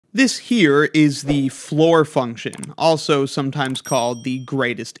This here is the floor function, also sometimes called the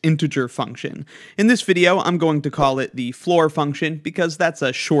greatest integer function. In this video, I'm going to call it the floor function because that's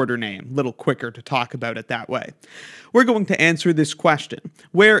a shorter name, a little quicker to talk about it that way. We're going to answer this question: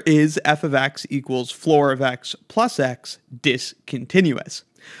 where is f of x equals floor of x plus x discontinuous?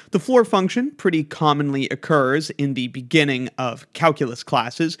 The floor function pretty commonly occurs in the beginning of calculus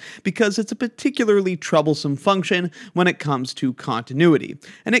classes because it's a particularly troublesome function when it comes to continuity,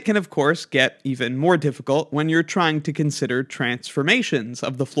 and it can of course get even more difficult when you're trying to consider transformations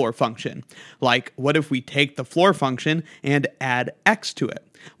of the floor function. Like, what if we take the floor function and add x to it?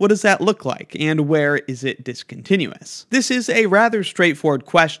 What does that look like, and where is it discontinuous? This is a rather straightforward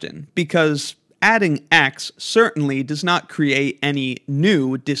question because adding x certainly does not create any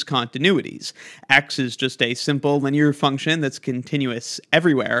new discontinuities. X is just a simple linear function that's continuous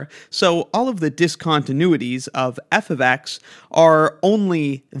everywhere, so all of the discontinuities of f of x are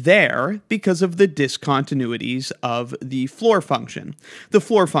only there because of the discontinuities of the floor function. The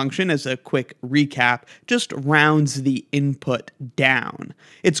floor function, as a quick recap, just rounds the input down.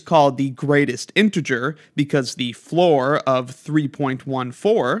 It's called the greatest integer because the floor of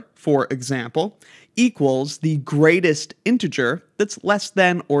 3.14, for example, equals the greatest integer that's less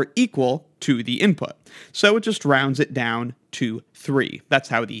than or equal to the input. So it just rounds it down to 3. That's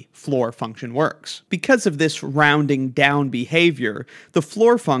how the floor function works. Because of this rounding down behavior, the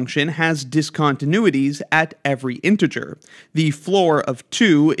floor function has discontinuities at every integer. The floor of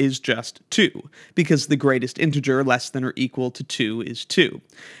 2 is just 2, because the greatest integer less than or equal to 2 is 2.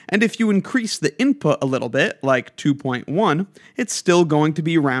 And if you increase the input a little bit, like 2.1, it's still going to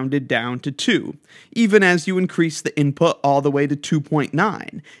be rounded down to 2. Even as you increase the input all the way to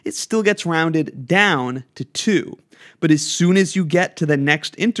 2.9, it still gets rounded down to 2. But as soon as you get to the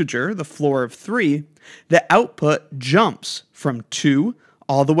next integer, the floor of 3, the output jumps from 2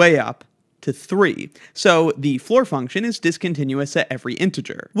 all the way up to 3. So the floor function is discontinuous at every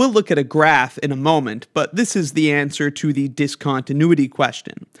integer. We'll look at a graph in a moment, but this is the answer to the discontinuity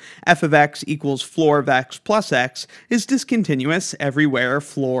question. F of x equals floor of x plus x is discontinuous everywhere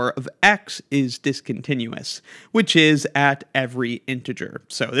floor of x is discontinuous, which is at every integer.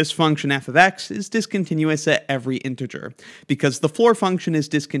 So this function f of x is discontinuous at every integer because the floor function is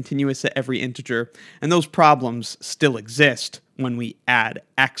discontinuous at every integer, and those problems still exist when we add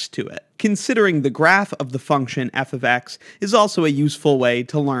x to it. Considering the graph of the function f of x is also a useful way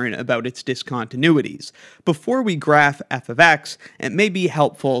to learn about its discontinuities. Before we graph f of x, it may be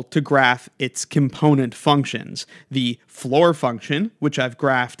helpful to graph its component functions, the floor function, which I've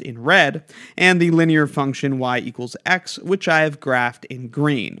graphed in red, and the linear function y equals x, which I have graphed in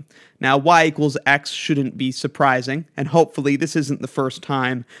green. Now, y equals x shouldn't be surprising, and hopefully this isn't the first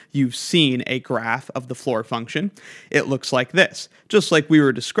time you've seen a graph of the floor function. It looks like this. Just like we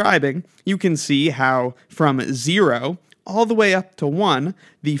were describing, you can see how from 0 all the way up to 1,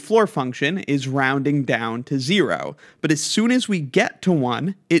 the floor function is rounding down to 0. But as soon as we get to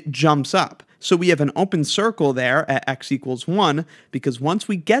 1, it jumps up. So we have an open circle there at x equals 1, because once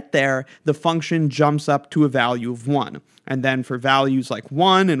we get there, the function jumps up to a value of 1. And then for values like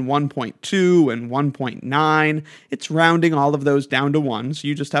 1 and 1.2 and 1.9, it's rounding all of those down to 1, so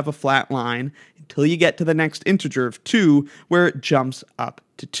you just have a flat line until you get to the next integer of 2, where it jumps up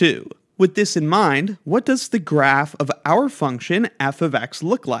to 2. With this in mind, what does the graph of our function f of x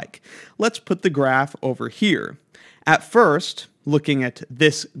look like? Let's put the graph over here. At first, looking at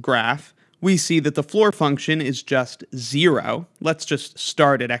this graph, we see that the floor function is just 0. Let's just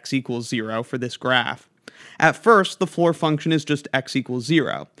start at x equals 0 for this graph. At first, the floor function is just x equals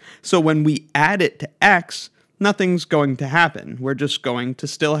 0. So when we add it to x, nothing's going to happen. We're just going to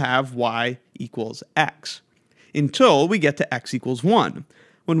still have y equals x until we get to x equals 1.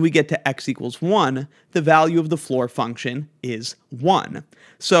 When we get to x equals 1, the value of the floor function is 1.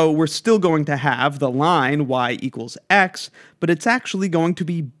 So we're still going to have the line y equals x, but it's actually going to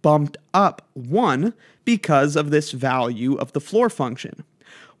be bumped up 1 because of this value of the floor function.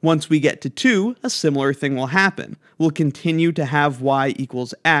 Once we get to 2, a similar thing will happen. We'll continue to have y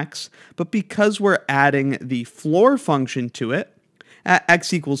equals x, but because we're adding the floor function to it, at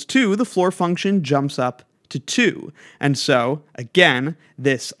x equals 2, the floor function jumps up to 2. And so, again,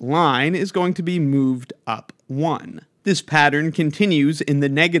 this line is going to be moved up 1. This pattern continues in the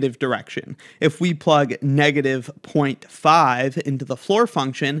negative direction. If we plug negative 0.5 into the floor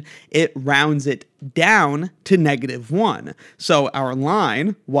function, it rounds it down to negative 1. So our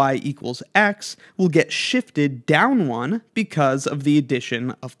line, y equals x, will get shifted down 1 because of the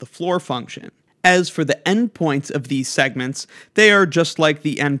addition of the floor function. As for the endpoints of these segments, they are just like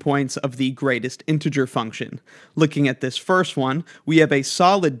the endpoints of the greatest integer function. Looking at this first one, we have a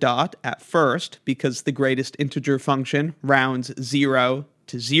solid dot at first because the greatest integer function rounds 0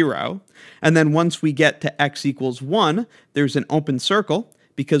 to 0. And then once we get to x equals 1, there's an open circle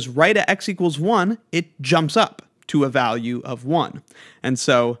because right at x equals 1, it jumps up to a value of 1. And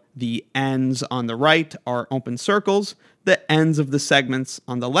so the ends on the right are open circles, the ends of the segments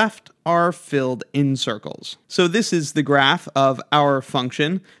on the left are filled in circles. So this is the graph of our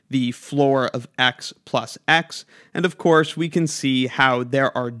function, the floor of x plus x, and of course we can see how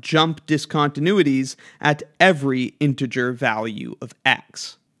there are jump discontinuities at every integer value of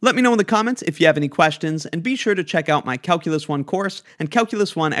x. Let me know in the comments if you have any questions, and be sure to check out my Calculus 1 course and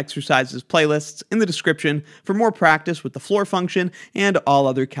Calculus 1 exercises playlists in the description for more practice with the floor function and all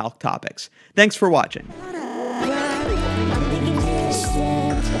other calc topics. Thanks for watching.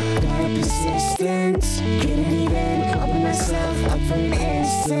 Couldn't even open myself up for an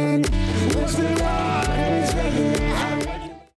instant.